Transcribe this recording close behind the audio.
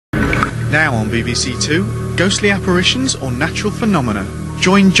Now on BBC Two, ghostly apparitions or natural phenomena.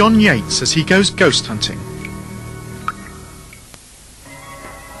 Join John Yates as he goes ghost hunting.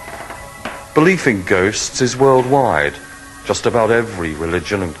 Belief in ghosts is worldwide. Just about every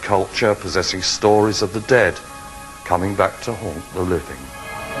religion and culture possessing stories of the dead coming back to haunt the living.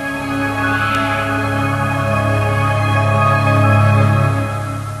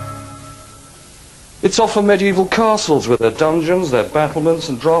 It's often medieval castles with their dungeons, their battlements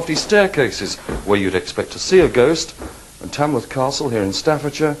and draughty staircases where you'd expect to see a ghost, and Tamworth Castle here in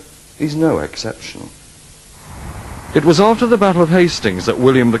Staffordshire is no exception. It was after the Battle of Hastings that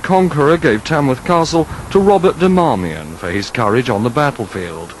William the Conqueror gave Tamworth Castle to Robert de Marmion for his courage on the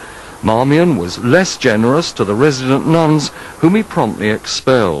battlefield. Marmion was less generous to the resident nuns, whom he promptly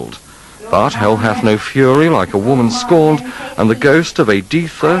expelled. But hell hath no fury like a woman scorned, and the ghost of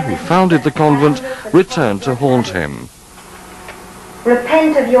Editha, who founded the convent, returned to haunt him.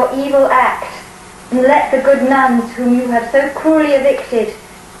 Repent of your evil act, and let the good nuns whom you have so cruelly evicted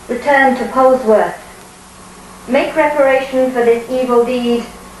return to Polesworth. Make reparation for this evil deed,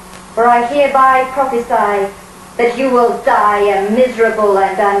 for I hereby prophesy that you will die a miserable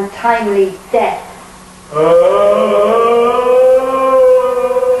and untimely death.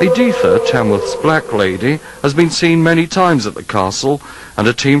 Editha, Tamworth's Black Lady, has been seen many times at the castle, and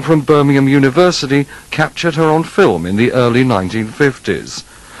a team from Birmingham University captured her on film in the early 1950s.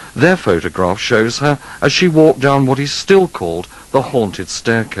 Their photograph shows her as she walked down what is still called the Haunted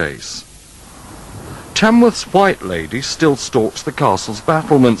Staircase. Tamworth's White Lady still stalks the castle's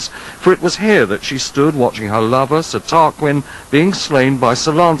battlements, for it was here that she stood watching her lover, Sir Tarquin, being slain by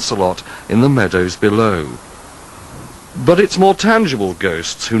Sir Lancelot in the meadows below. But it's more tangible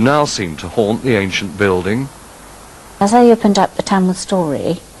ghosts who now seem to haunt the ancient building. As I opened up the Tamworth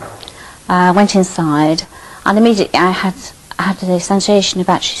story, I went inside, and immediately I had the sensation of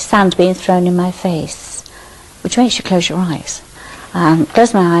actually sand being thrown in my face, which makes you close your eyes.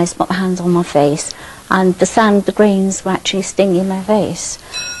 Closed my eyes, put my hands on my face, and the sand, the grains were actually stinging my face.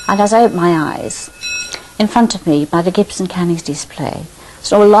 And as I opened my eyes, in front of me, by the Gibson Canning's display,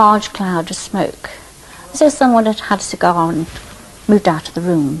 saw a large cloud of smoke, as though someone had had a cigar and moved out of the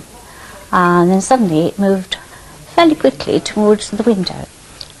room. And then suddenly it moved fairly quickly towards the window,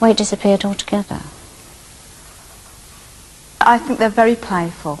 where it disappeared altogether. I think they're very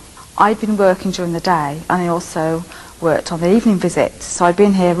playful. I'd been working during the day, and I also worked on the evening visits, so I'd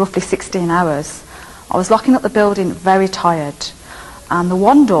been here roughly 16 hours. I was locking up the building very tired, and the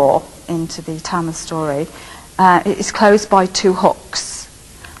one door into the Tamworth story it is closed by 2 hooks.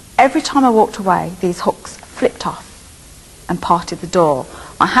 Every time I walked away, these hooks flipped off and parted the door.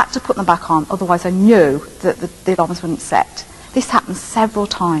 I had to put them back on, otherwise I knew that the alarms wouldn't set. This happened several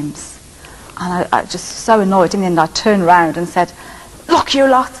times, and I just so annoyed. In the end, I turned around and said, "Look, you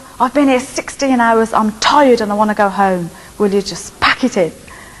lot, I've been here 16 hours, I'm tired and I want to go home. Will you just pack it in?"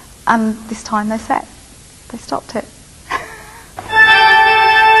 And this time they set. They stopped it.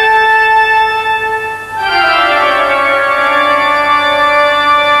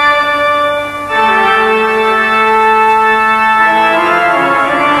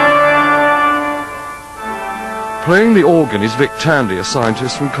 Playing the organ is Vic Tandy, a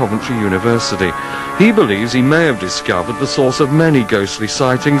scientist from Coventry University. He believes he may have discovered the source of many ghostly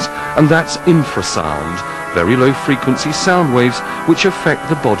sightings, and that's infrasound, very low-frequency sound waves which affect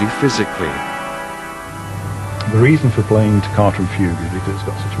the body physically. The reason for playing toccata and fugue is because it's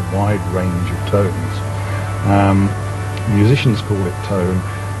got such a wide range of tones. Musicians call it tone,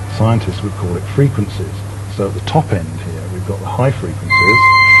 scientists would call it frequencies. So at the top end here we've got the high frequencies,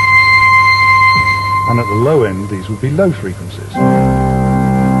 and at the low end these would be low frequencies.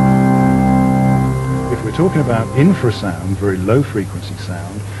 If we're talking about infrasound, very low frequency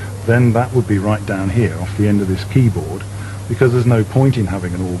sound, then that would be right down here off the end of this keyboard, because there's no point in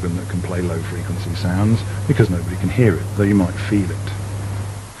having an organ that can play low frequency sounds, because nobody can hear it, though you might feel it.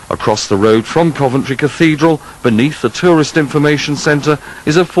 Across the road from Coventry Cathedral, beneath the Tourist Information Centre,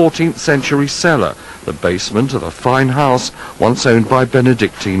 is a 14th century cellar, the basement of a fine house once owned by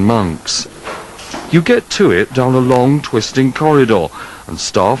Benedictine monks. You get to it down a long, twisting corridor, and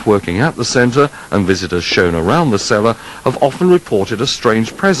staff working at the centre and visitors shown around the cellar have often reported a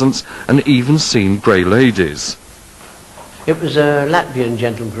strange presence and even seen grey ladies. It was a Latvian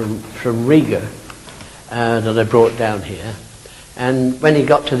gentleman from Riga that I brought down here, and when he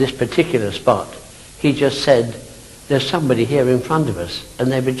got to this particular spot, he just said, "There's somebody here in front of us,"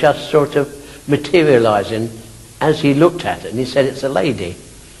 and they were just sort of materialising as he looked at it, and he said, "It's a lady."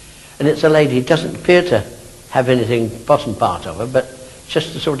 And it's a lady who doesn't appear to have anything bottom part of her, but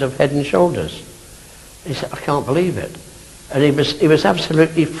just a sort of head and shoulders. He said, "I can't believe it." and he was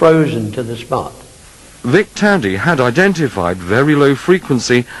absolutely frozen to the spot. Vic Tandy had identified very low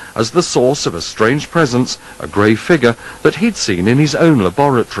frequency as the source of a strange presence, a grey figure, that he'd seen in his own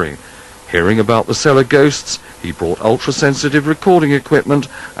laboratory. Hearing about the cellar ghosts, he brought ultra-sensitive recording equipment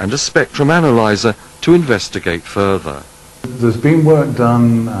and a spectrum analyzer to investigate further. There's been work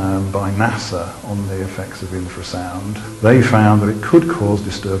done by NASA on the effects of infrasound. They found that it could cause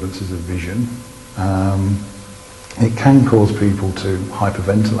disturbances of vision. It can cause people to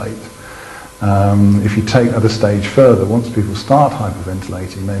hyperventilate. If you take that a stage further, once people start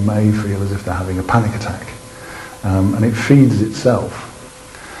hyperventilating, they may feel as if they're having a panic attack. And it feeds itself.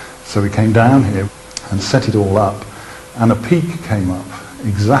 So we came down here and set it all up, and a peak came up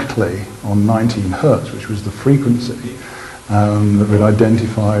exactly on 19 hertz, which was the frequency that we'd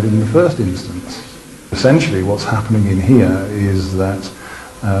identified in the first instance. Essentially what's happening in here is that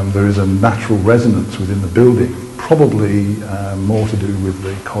there is a natural resonance within the building, probably more to do with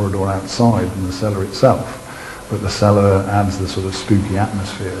the corridor outside than the cellar itself. But the cellar adds the sort of spooky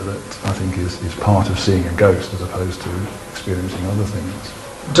atmosphere that I think is part of seeing a ghost as opposed to experiencing other things.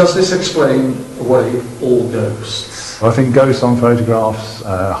 Does this explain away all ghosts? I think ghosts on photographs,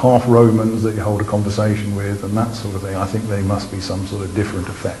 half Romans that you hold a conversation with and that sort of thing, I think they must be some sort of different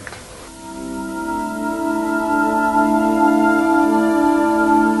effect.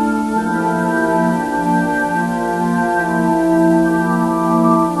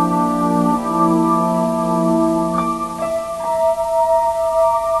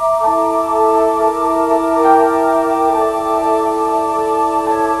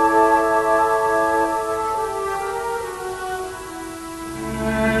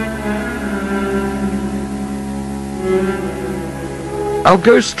 Our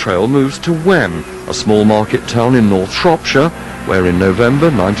ghost trail moves to Wem, a small market town in North Shropshire, where in November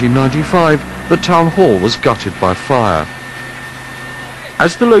 1995 the town hall was gutted by fire.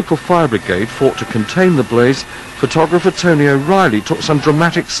 As the local fire brigade fought to contain the blaze, photographer Tony O'Reilly took some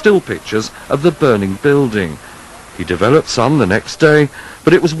dramatic still pictures of the burning building. He developed some the next day,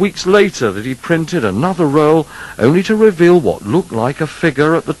 but it was weeks later that he printed another roll, only to reveal what looked like a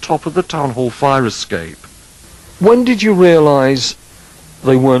figure at the top of the town hall fire escape. When did you realise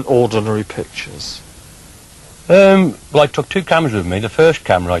they weren't ordinary pictures? Well, I took two cameras with me. The first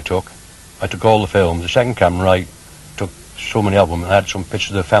camera I took all the films. The second camera, I took so many of them, and I had some pictures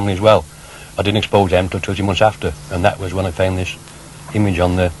of the family as well. I didn't expose them until 20 months after, and that was when I found this image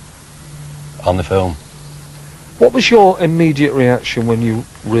on the film. What was your immediate reaction when you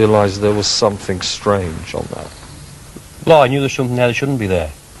realised there was something strange on that? Well, I knew there was something there that shouldn't be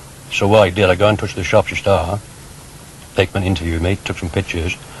there. So what I did, I got in touch with the Shropshire Star. They came and interviewed me, took some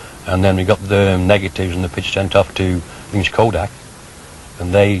pictures, and then we got the negatives and the picture sent off to, I think it's Kodak,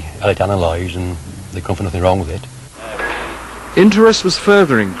 and they had it analysed and they couldn't find nothing wrong with it. Interest was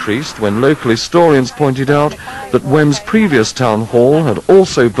further increased when local historians pointed out that Wem's previous town hall had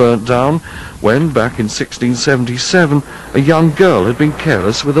also burnt down when, back in 1677, a young girl had been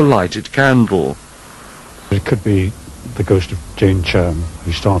careless with a lighted candle. It could be the ghost of Jane Cherm,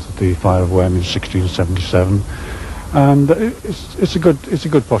 who started the fire of Wem in 1677. And it's a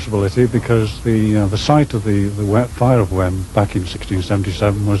good possibility, because the site of the fire of Wem back in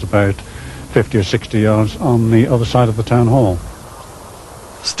 1677 was about 50 or 60 yards on the other side of the town hall.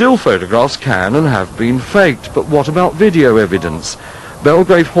 Still photographs can and have been faked, but what about video evidence?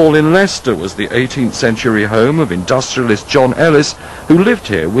 Belgrave Hall in Leicester was the 18th century home of industrialist John Ellis, who lived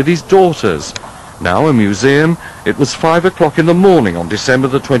here with his daughters. Now a museum, it was 5 o'clock in the morning on December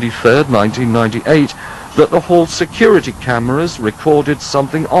the 23rd, 1998, that the hall's security cameras recorded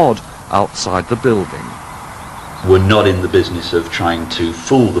something odd outside the building. We're not in the business of trying to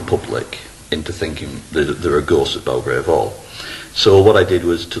fool the public into thinking that there are ghosts at Belgrave Hall. So what I did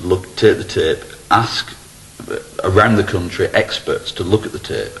was to take the tape, ask around the country experts to look at the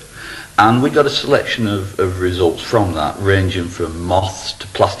tape, and we got a selection of results from that, ranging from moths to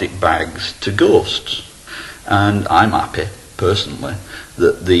plastic bags to ghosts. And I'm happy, personally,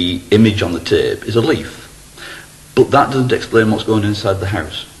 that the image on the tape is a leaf. But that doesn't explain what's going on inside the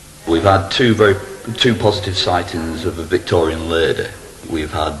house. We've had two positive sightings of a Victorian lady.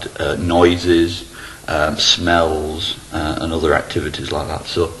 We've had noises, smells, and other activities like that.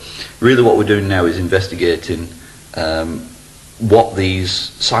 So really what we're doing now is investigating what these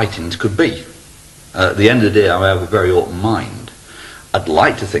sightings could be. At the end of the day, I have a very open mind. I'd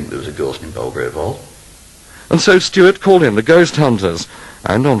like to think there was a ghost in Belgrave Hall. And so Stuart called in the ghost hunters,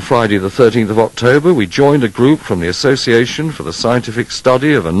 and on Friday the 13th of October we joined a group from the Association for the Scientific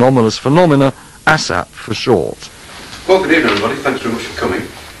Study of Anomalous Phenomena, ASAP for short. Well, good evening everybody, thanks very much for coming.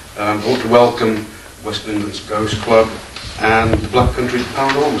 I want to welcome West Midlands Ghost Club and the Black Country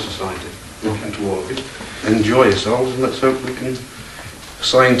Paranormal Society. Looking to all of it. Enjoy yourselves, and let's hope we can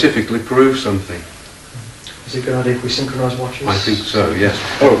scientifically prove something. Is it a good idea if we synchronise watches? I think so, yes.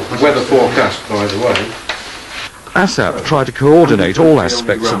 Oh, weather forecast, by the way. ASAP try to coordinate all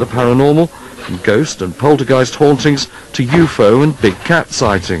aspects of the paranormal, from ghost and poltergeist hauntings to UFO and big cat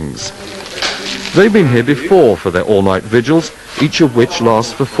sightings. They've been here before for their all-night vigils, each of which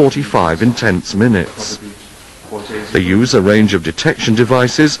lasts for 45 intense minutes. They use a range of detection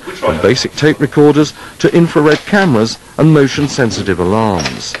devices, from basic tape recorders to infrared cameras and motion-sensitive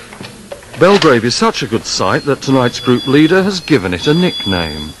alarms. Belgrave is such a good site that tonight's group leader has given it a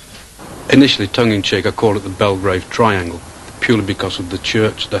nickname. Initially, tongue-in-cheek, I call it the Belgrave Triangle, purely because of the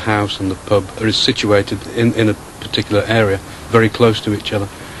church, the house and the pub are situated in a particular area, very close to each other,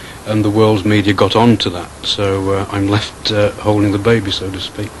 and the world's media got on to that, so I'm left holding the baby, so to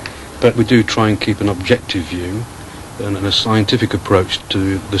speak. But we do try and keep an objective view and a scientific approach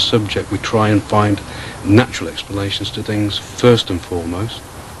to the subject. We try and find natural explanations to things first and foremost.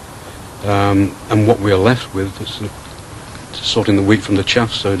 And what we are left with is sorting the wheat from the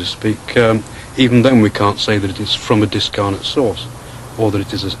chaff, so to speak. Even then we can't say that it is from a discarnate source, or that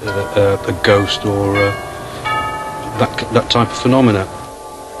it is a ghost or that type of phenomena.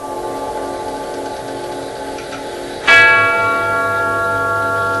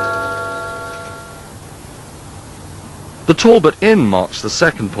 The Talbot Inn marks the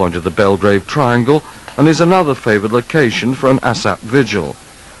second point of the Belgrave Triangle and is another favoured location for an ASAP vigil.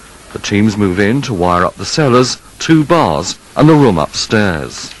 The teams move in to wire up the cellars, 2 bars and the room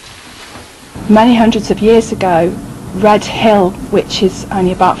upstairs. Many hundreds of years ago, Red Hill, which is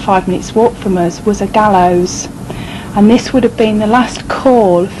only about 5 minutes walk from us, was a gallows, and this would have been the last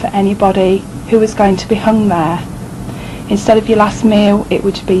call for anybody who was going to be hung there. Instead of your last meal, it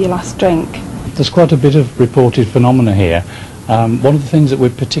would be your last drink. There's quite a bit of reported phenomena here. One of the things that we're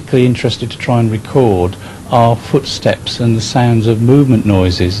particularly interested to try and record are footsteps and the sounds of movement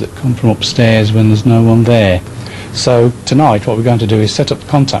noises that come from upstairs when there's no one there. So tonight what we're going to do is set up the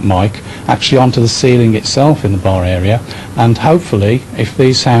contact mic actually onto the ceiling itself in the bar area, and hopefully if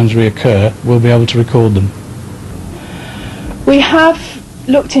these sounds reoccur we'll be able to record them. We have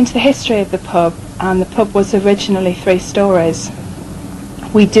looked into the history of the pub, and the pub was originally 3 stories.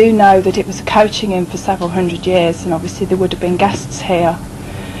 We do know that it was a coaching inn for several hundred years, and obviously there would have been guests here.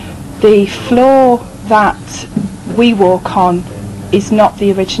 The floor that we walk on is not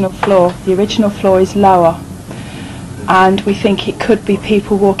the original floor. The original floor is lower, and we think it could be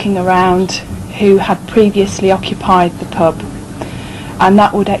people walking around who had previously occupied the pub, and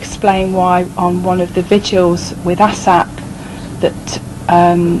that would explain why on one of the vigils with ASAP that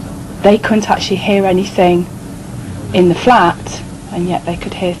they couldn't actually hear anything in the flat, and yet they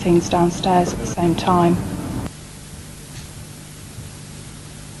could hear things downstairs at the same time.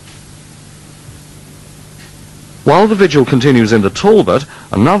 While the vigil continues in the Talbot,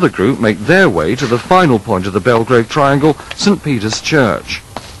 another group make their way to the final point of the Belgrave Triangle, St Peter's Church.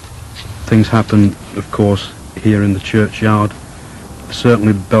 Things happen, of course, here in the churchyard,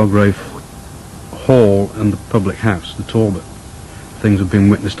 certainly Belgrave Hall and the public house, the Talbot. Things have been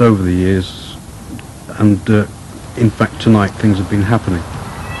witnessed over the years, and in fact tonight things have been happening.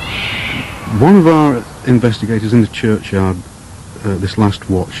 One of our investigators in the churchyard this last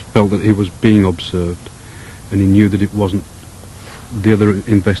watch felt that he was being observed, and he knew that it wasn't the other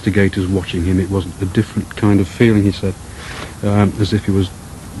investigators watching him. It wasn't a different kind of feeling, he said, as if he was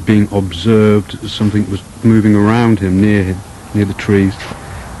being observed. Something was moving around him, near the trees.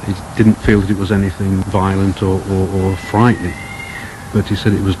 He didn't feel that it was anything violent or frightening, but he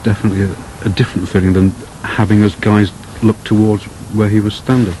said it was definitely a different feeling than having us guys look towards where he was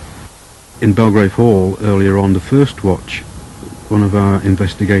standing. In Belgrave Hall, earlier on, the first watch, one of our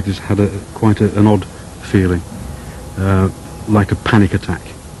investigators had quite an odd feeling, like a panic attack,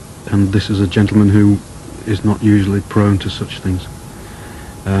 and this is a gentleman who is not usually prone to such things.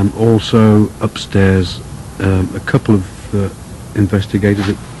 Also upstairs, a couple of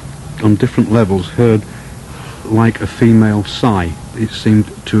investigators on different levels heard like a female sigh. It seemed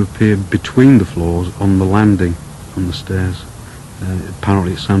to appear between the floors on the landing on the stairs.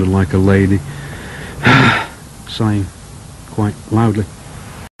 Apparently it sounded like a lady sighing quite loudly.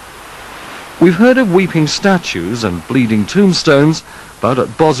 We've heard of weeping statues and bleeding tombstones, but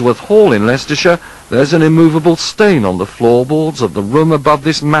at Bosworth Hall in Leicestershire there's an immovable stain on the floorboards of the room above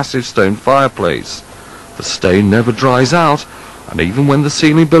this massive stone fireplace. The stain never dries out, and even when the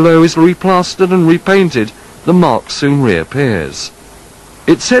ceiling below is replastered and repainted, the mark soon reappears.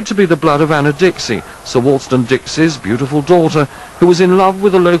 It's said to be the blood of Anna Dixie, Sir Walston Dixie's beautiful daughter, who was in love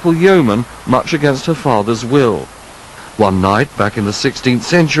with a local yeoman, much against her father's will. One night, back in the 16th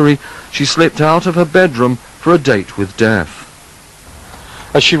century, she slipped out of her bedroom for a date with death.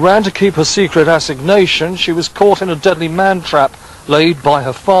 As she ran to keep her secret assignation, she was caught in a deadly man-trap laid by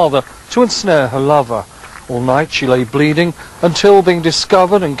her father to ensnare her lover. All night she lay bleeding until being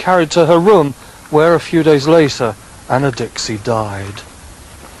discovered and carried to her room, where a few days later Anna Dixie died.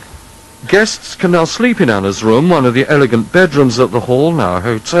 Guests can now sleep in Anna's room, one of the elegant bedrooms at the Hall, now a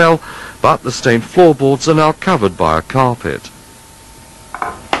hotel, but the stained floorboards are now covered by a carpet.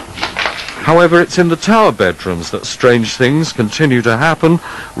 However, it's in the tower bedrooms that strange things continue to happen,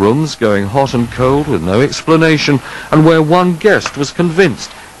 rooms going hot and cold with no explanation, and where one guest was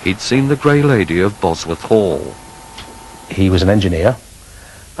convinced he'd seen the Grey Lady of Bosworth Hall. He was an engineer,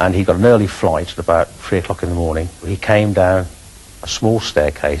 and he got an early flight at about 3 o'clock in the morning. He came down a small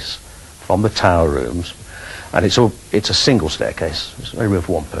staircase from the tower rooms, and it's a single staircase. It's only room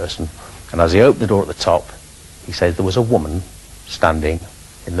for one person. And as he opened the door at the top, he said there was a woman standing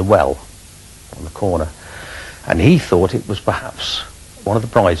in the well on the corner, and he thought it was perhaps one of the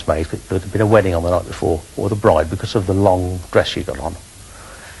bridesmaids. There had been a wedding on the night before, or the bride, because of the long dress she got on.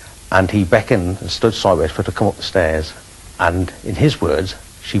 And he beckoned and stood sideways for her to come up the stairs, and in his words,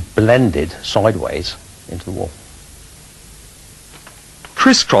 she blended sideways into the wall.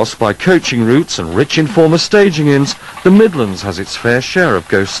 Crisscrossed by coaching routes and rich in former staging inns, the Midlands has its fair share of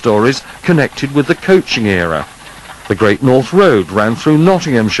ghost stories connected with the coaching era. The Great North Road ran through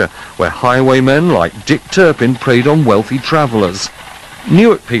Nottinghamshire, where highwaymen like Dick Turpin preyed on wealthy travellers.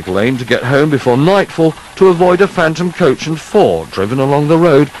 Newark people aimed to get home before nightfall to avoid a phantom coach and four driven along the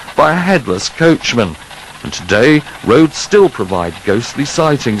road by a headless coachman. And today, roads still provide ghostly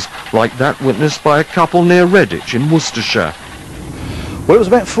sightings like that witnessed by a couple near Redditch in Worcestershire. Well, it was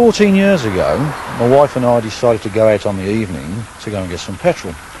about 14 years ago. My wife and I decided to go out on the evening to go and get some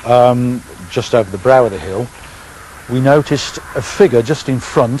petrol. Just over the brow of the hill, we noticed a figure just in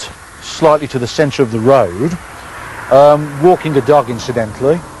front, slightly to the centre of the road, walking a dog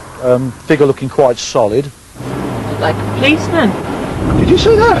incidentally, figure looking quite solid. Like a policeman. Did you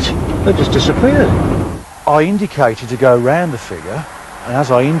see that? They just disappeared. I indicated to go round the figure, and as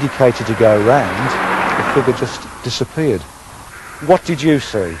I indicated to go round, the figure just disappeared. What did you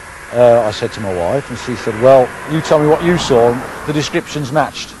see? I said to my wife, and she said, well, you tell me what you saw, and the descriptions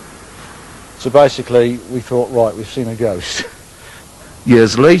matched. So basically, we thought, right, we've seen a ghost.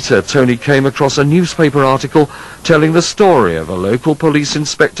 Years later, Tony came across a newspaper article telling the story of a local police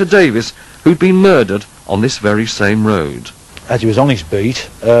inspector Davis who'd been murdered on this very same road. As he was on his beat,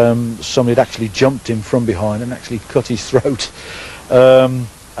 somebody had actually jumped him from behind and actually cut his throat.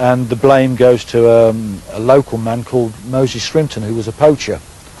 And the blame goes to a local man called Moses Shrimpton, who was a poacher.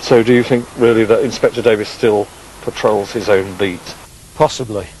 So do you think really that Inspector Davis still patrols his own beat?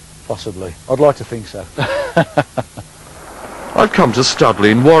 Possibly, possibly. I'd like to think so. I've come to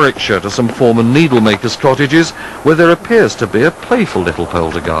Studley in Warwickshire to some former needlemakers' cottages where there appears to be a playful little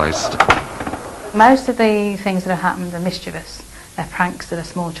poltergeist. Most of the things that have happened are mischievous. They're pranks that a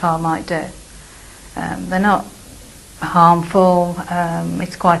small child might do. They're not harmful.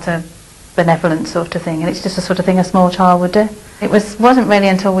 It's quite a benevolent sort of thing, and it's just the sort of thing a small child would do. It wasn't really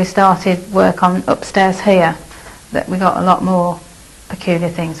until we started work on upstairs here that we got a lot more peculiar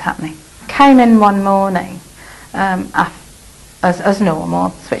things happening. Came in one morning as normal,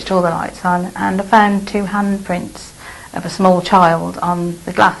 switched all the lights on, and I found 2 handprints of a small child on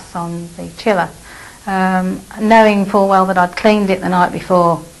the glass on the chiller. Knowing full well that I'd cleaned it the night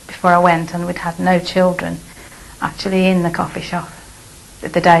before I went, and we'd had no children actually in the coffee shop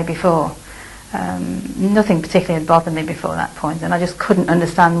the day before. Nothing particularly had bothered me before that point, and I just couldn't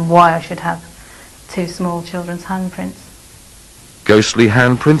understand why I should have 2 small children's handprints. Ghostly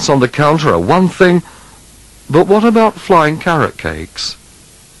handprints on the counter are one thing, but what about flying carrot cakes?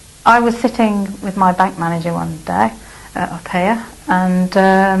 I was sitting with my bank manager one day up here, and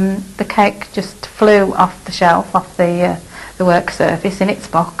the cake just flew off the shelf, off the work surface in its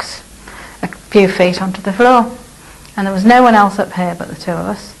box, a few feet onto the floor. And there was no one else up here but the 2 of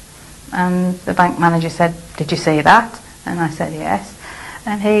us. And the bank manager said, "Did you see that?" And I said, "Yes."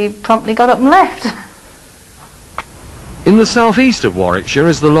 And he promptly got up and left. In the southeast of Warwickshire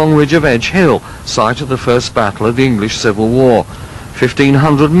is the long ridge of Edge Hill, site of the first battle of the English Civil War.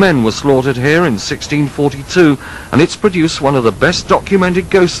 1,500 men were slaughtered here in 1642, and it's produced one of the best documented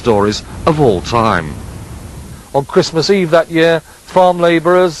ghost stories of all time. On Christmas Eve that year, farm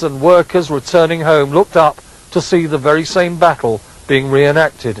labourers and workers returning home looked up to see the very same battle being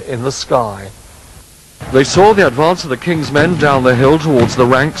reenacted in the sky. They saw the advance of the King's men down the hill towards the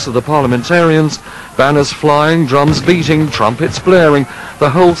ranks of the parliamentarians, banners flying, drums beating, trumpets blaring, the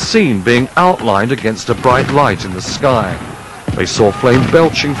whole scene being outlined against a bright light in the sky. They saw flame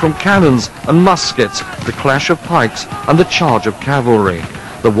belching from cannons and muskets, the clash of pikes and the charge of cavalry.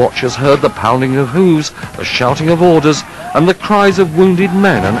 The watchers heard the pounding of hooves, the shouting of orders and the cries of wounded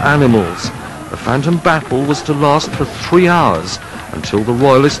men and animals. The phantom battle was to last for 3 hours, until the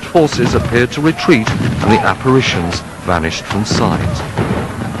royalist forces appeared to retreat and the apparitions vanished from sight.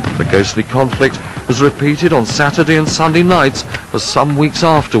 The ghostly conflict was repeated on Saturday and Sunday nights for some weeks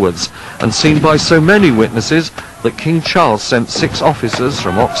afterwards, and seen by so many witnesses that King Charles sent 6 officers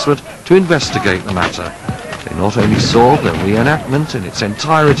from Oxford to investigate the matter. They not only saw the reenactment in its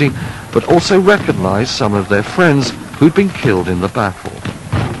entirety, but also recognised some of their friends who'd been killed in the battle.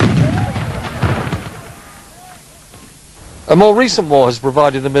 A more recent war has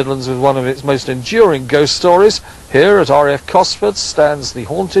provided the Midlands with one of its most enduring ghost stories. Here at RAF Cosford stands the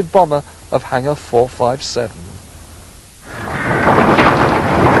haunted bomber of Hangar 457.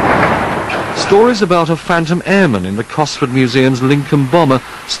 Stories about a phantom airman in the Cosford Museum's Lincoln bomber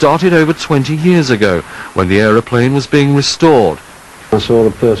started over 20 years ago, when the aeroplane was being restored. I saw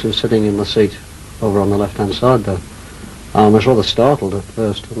a person sitting in the seat over on the left-hand side there. I was rather startled at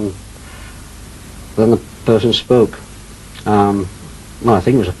first, and then the person spoke. Well, I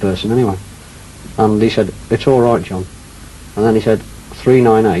think it was a person anyway. And he said, "It's all right, John." And then he said,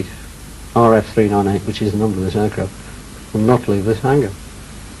 398, RF 398, which is the number of this aircraft, will not leave this hangar.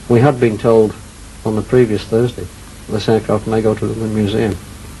 We had been told on the previous Thursday this aircraft may go to the museum.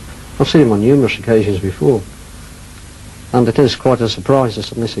 I've seen him on numerous occasions before, and it is quite a surprise to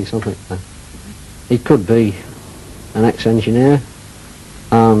suddenly see something there. He could be an ex-engineer.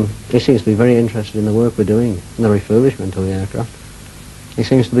 He seems to be very interested in the work we're doing, in the refurbishment of the aircraft. He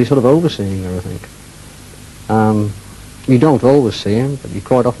seems to be sort of overseeing everything. You don't always see him, but you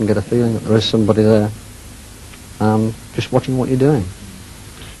quite often get a feeling that there is somebody there just watching what you're doing.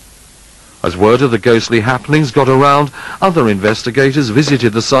 As word of the ghostly happenings got around, other investigators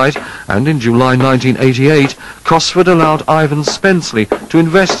visited the site, and in July 1988, Cosford allowed Ivan Spenceley to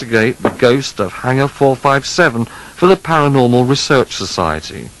investigate the ghost of Hangar 457 for the Paranormal Research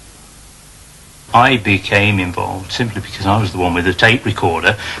Society. I became involved simply because I was the one with a tape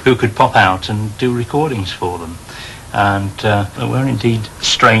recorder who could pop out and do recordings for them. And there were indeed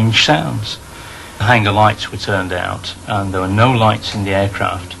strange sounds. The hangar lights were turned out and there were no lights in the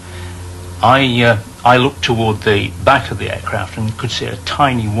aircraft. I looked toward the back of the aircraft and could see a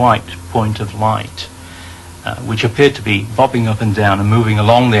tiny white point of light which appeared to be bobbing up and down and moving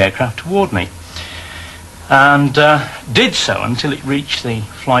along the aircraft toward me. And did so until it reached the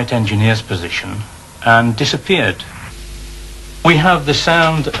flight engineer's position and disappeared. We have the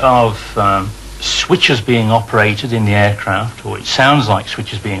sound of switches being operated in the aircraft, or it sounds like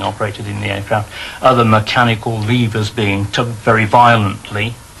switches being operated in the aircraft, other mechanical levers being tugged very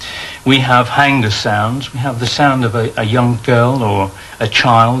violently. We have hangar sounds. We have the sound of a young girl or a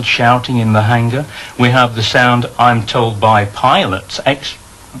child shouting in the hangar. We have the sound, I'm told by pilots,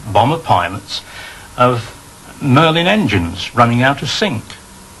 ex-bomber pilots, of Merlin engines running out of sync.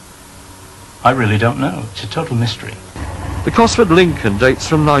 I really don't know. It's a total mystery. The Cosford Lincoln dates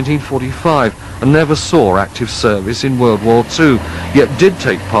from 1945 and never saw active service in World War II, yet did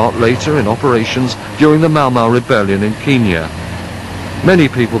take part later in operations during the Mau Mau Rebellion in Kenya. Many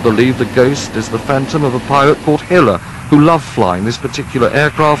people believe the ghost is the phantom of a pilot called Hiller, who loved flying this particular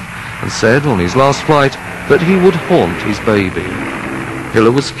aircraft and said on his last flight that he would haunt his baby.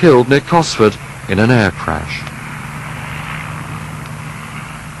 Hiller was killed near Cosford in an air crash.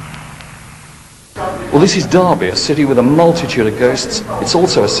 Well, this is Derby, a city with a multitude of ghosts. It's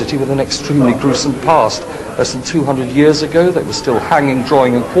also a city with an extremely gruesome past. Less than 200 years ago, they were still hanging,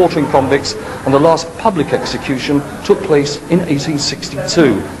 drawing and quartering convicts, and the last public execution took place in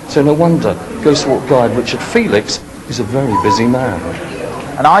 1862. So no wonder Ghost Walk guide Richard Felix is a very busy man.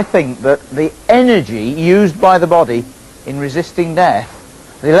 And I think that the energy used by the body in resisting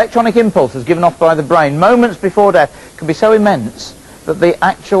death, the electronic impulses given off by the brain moments before death, can be so immense that the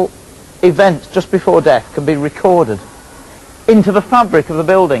actual event just before death can be recorded into the fabric of the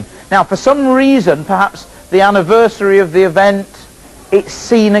building. Now, for some reason, perhaps the anniversary of the event, it's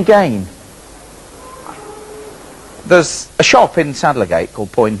seen again. There's a shop in Sadlergate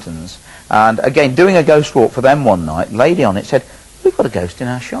called Poynton's, and again, doing a ghost walk for them one night, lady on it said, "We've got a ghost in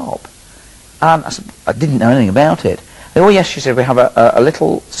our shop." And I said, I didn't know anything about it. Oh yes, she said, we have a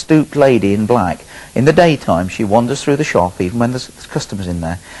little stooped lady in black. In the daytime, she wanders through the shop, even when there's customers in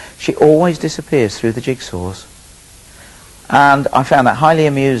there. She always disappears through the jigsaws. And I found that highly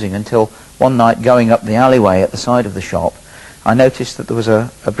amusing until one night, going up the alleyway at the side of the shop, I noticed that there was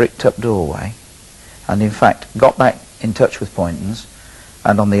a bricked up doorway, and in fact got back in touch with Poynton's,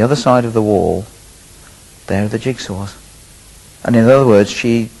 and on the other side of the wall there are the jigsaws. And in other words,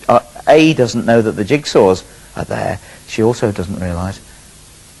 she A, doesn't know that the jigsaws are there. She also doesn't realise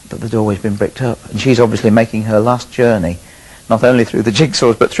that the doorway's been bricked up, and she's obviously making her last journey not only through the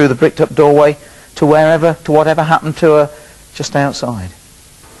jigsaws but through the bricked up doorway to whatever happened to her just outside.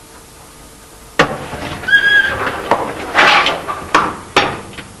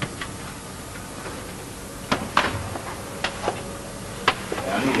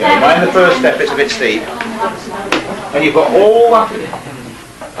 Mind the first step, it's a bit steep. And you've got all that.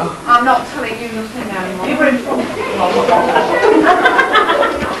 I'm not telling you nothing anymore. You were in front of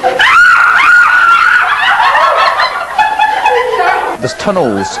There's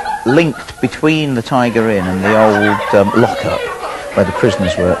tunnels linked between the Tiger Inn and the old lockup where the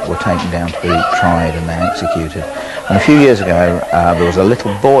prisoners were taken down to be tried and then executed. And a few years ago there was a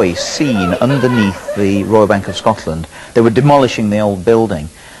little boy seen underneath the Royal Bank of Scotland. They were demolishing the old building,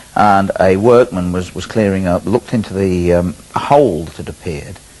 and a workman was clearing up, looked into the hole that had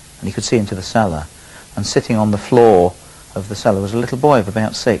appeared, and he could see into the cellar. And sitting on the floor of the cellar was a little boy of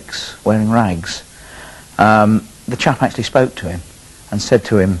about 6, wearing rags. The chap actually spoke to him and said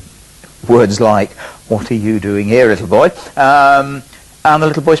to him words like, "What are you doing here, little boy?" And the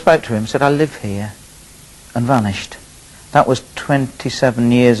little boy spoke to him, said, "I live here," and vanished. That was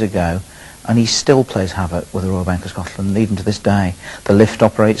 27 years ago. And he still plays havoc with the Royal Bank of Scotland, even to this day. The lift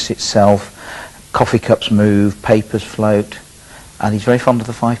operates itself, coffee cups move, papers float, and he's very fond of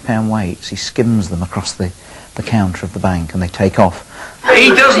the £5 weights. He skims them across the counter of the bank and they take off. He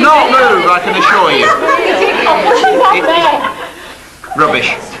does not move, I can assure you. Rubbish.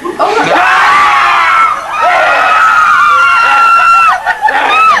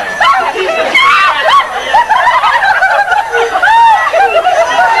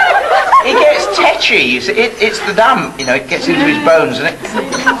 He gets tetchy. It's the damp, you know, it gets into his bones, and it...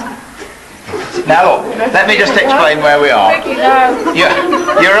 Now look, let me just explain where we are.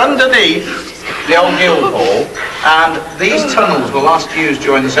 You're underneath the old Guildhall, and these tunnels were last used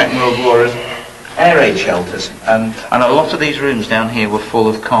during the Second World War as air raid shelters, and a lot of these rooms down here were full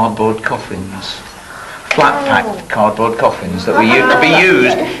of cardboard coffins, flat-packed cardboard coffins that were to be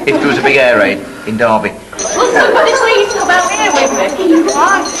used if there was a big air raid in Derby. Will somebody please come out here with me?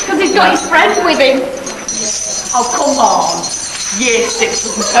 Why? Because he's got his friend with him. Oh, come on. Year 6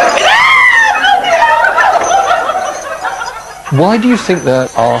 doesn't cope. Why do you think there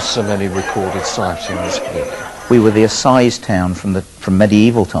are so many recorded sightings here? We were the assize town from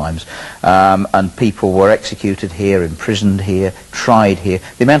medieval times, and people were executed here, imprisoned here, tried here.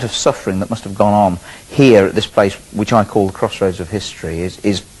 The amount of suffering that must have gone on here at this place, which I call the crossroads of history,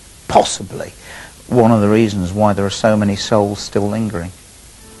 is possibly one of the reasons why there are so many souls still lingering.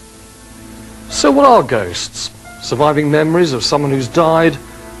 So what are ghosts? Surviving memories of someone who's died,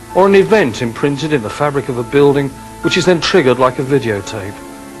 or an event imprinted in the fabric of a building which is then triggered like a videotape?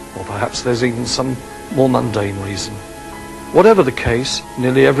 Or perhaps there's even some more mundane reason. Whatever the case,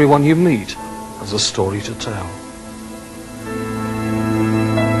 nearly everyone you meet has a story to tell.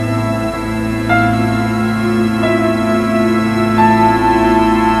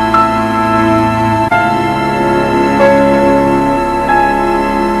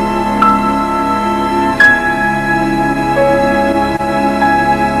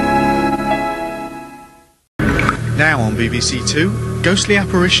 Now on BBC Two, ghostly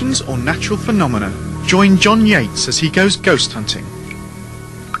apparitions or natural phenomena. Join John Yates as he goes ghost hunting.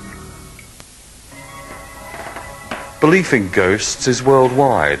 Belief in ghosts is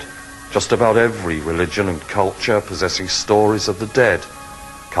worldwide. Just about every religion and culture possessing stories of the dead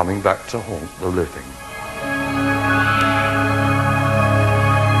coming back to haunt the living.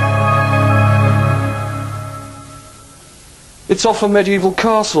 It's often medieval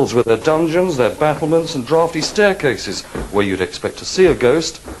castles with their dungeons, their battlements and draughty staircases where you'd expect to see a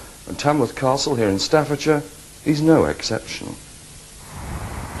ghost, and Tamworth Castle here in Staffordshire is no exception.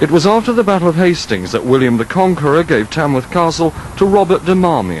 It was after the Battle of Hastings that William the Conqueror gave Tamworth Castle to Robert de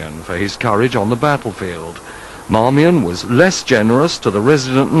Marmion for his courage on the battlefield. Marmion was less generous to the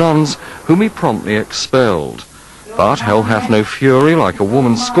resident nuns, whom he promptly expelled. But hell hath no fury like a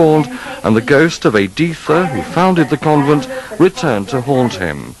woman scorned, and the ghost of Editha, who founded the convent, returned to haunt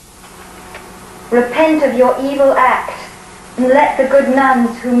him. Repent of your evil act, and let the good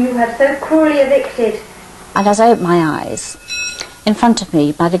nuns whom you have so cruelly evicted. And as I opened my eyes, in front of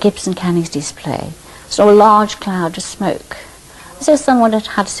me, by the Gibson Canning's display, saw a large cloud of smoke, as though someone had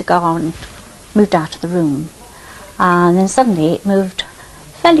had a cigar and moved out of the room. and then suddenly it moved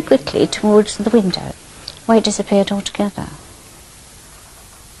fairly quickly towards the window, where it disappeared altogether.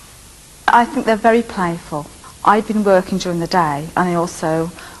 I think they're very playful. I'd been working during the day, and I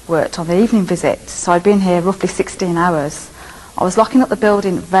also worked on the evening visits, so I'd been here roughly 16 hours. I was locking up the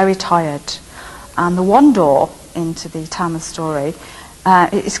building very tired, and the one door into the Tamworth story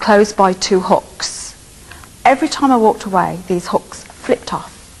it is closed by 2 hooks. Every time I walked away, these hooks flipped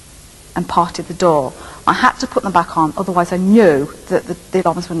off and parted the door. I had to put them back on, otherwise I knew that the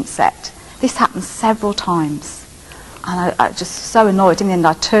alarms wouldn't set. This happened several times, and I just so annoyed. In the end,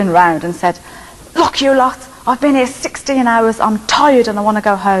 I turned around and said, "Look, you lot, I've been here 16 hours, I'm tired and I want to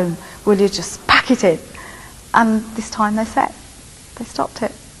go home. Will you just pack it in?" And this time they set. They stopped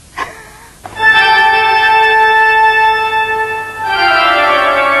it.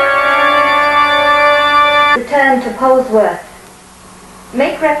 Return to Polesworth.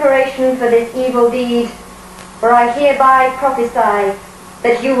 Make reparation for this evil deed, for I hereby prophesy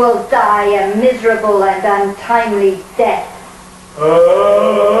that you will die a miserable and untimely death.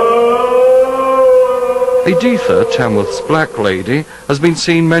 Editha, Tamworth's Black Lady, has been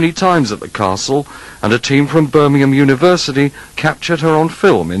seen many times at the castle, and a team from Birmingham University captured her on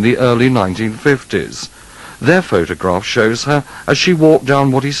film in the early 1950s. Their photograph shows her as she walked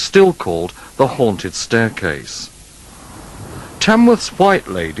down what is still called the Haunted Staircase. Tamworth's White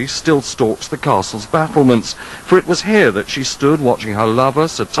Lady still stalks the castle's battlements, for it was here that she stood watching her lover,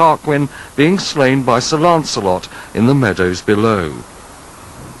 Sir Tarquin, being slain by Sir Lancelot in the meadows below.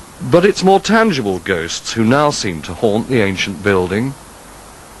 But it's more tangible ghosts who now seem to haunt the ancient building.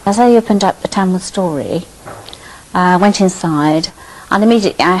 As I opened up the Tamworth story, I went inside, and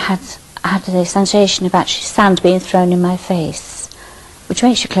immediately I had the sensation of actually sand being thrown in my face, which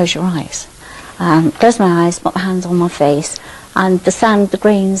makes you close your eyes. Closed my eyes, put my hands on my face, and the sand, the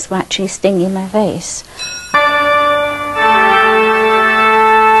grains were actually stinging my face.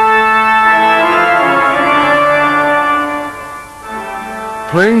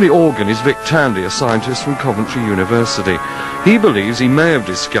 Playing the organ is Vic Tandy, a scientist from Coventry University. He believes he may have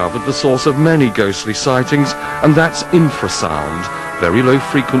discovered the source of many ghostly sightings, and that's infrasound, very low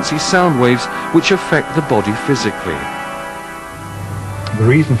frequency sound waves which affect the body physically. The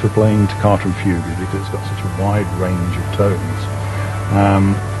reason for playing toccata and fugue is because it's got such a wide range of tones.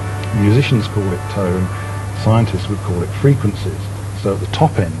 Musicians call it tone, scientists would call it frequencies. So at the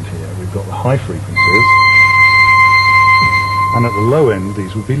top end here we've got the high frequencies, and at the low end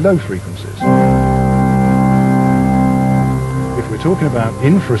these would be low frequencies. If we're talking about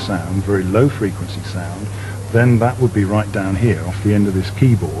infrasound, very low frequency sound, then that would be right down here off the end of this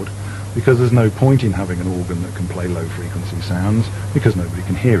keyboard, because there's no point in having an organ that can play low frequency sounds, because nobody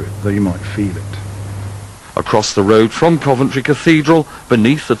can hear it, though you might feel it. Across the road from Coventry Cathedral,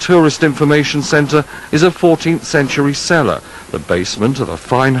 beneath the Tourist Information Centre, is a 14th century cellar, the basement of a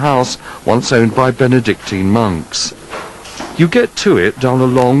fine house once owned by Benedictine monks. You get to it down a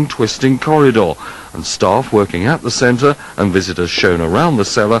long twisting corridor, and staff working at the centre and visitors shown around the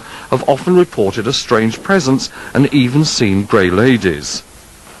cellar have often reported a strange presence and even seen grey ladies.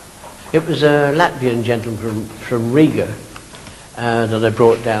 It was a Latvian gentleman from Riga that I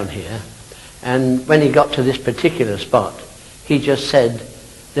brought down here, and when he got to this particular spot, he just said,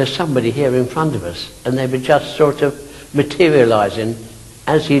 "There's somebody here in front of us," and they were just sort of materialising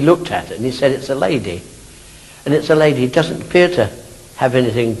as he looked at it, and he said, "It's a lady." And it's a lady who doesn't appear to have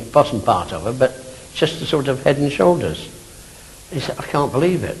anything bottom part of her, but just a sort of head and shoulders. He said, "I can't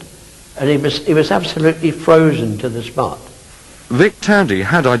believe it." And he was absolutely frozen to the spot. Vic Tandy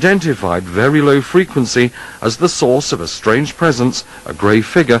had identified very low frequency as the source of a strange presence, a grey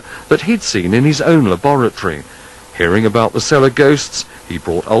figure, that he'd seen in his own laboratory. Hearing about the cellar ghosts, he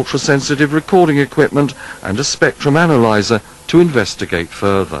brought ultra-sensitive recording equipment and a spectrum analyzer to investigate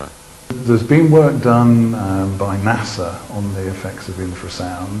further. There's been work done by NASA on the effects of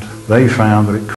infrasound. They found that it